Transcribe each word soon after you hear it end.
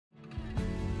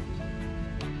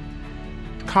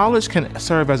College can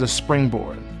serve as a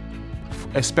springboard,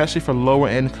 especially for lower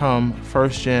income,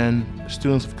 first-gen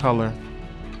students of color.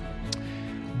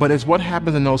 But it's what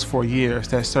happens in those 4 years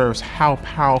that serves how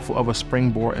powerful of a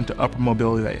springboard into upper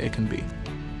mobility that it can be.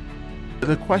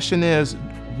 The question is,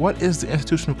 what is the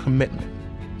institutional commitment?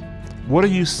 What are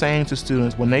you saying to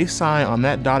students when they sign on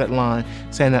that dotted line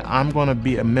saying that I'm going to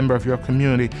be a member of your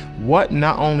community? What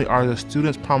not only are the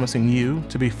students promising you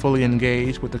to be fully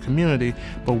engaged with the community,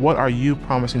 but what are you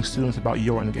promising students about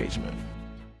your engagement?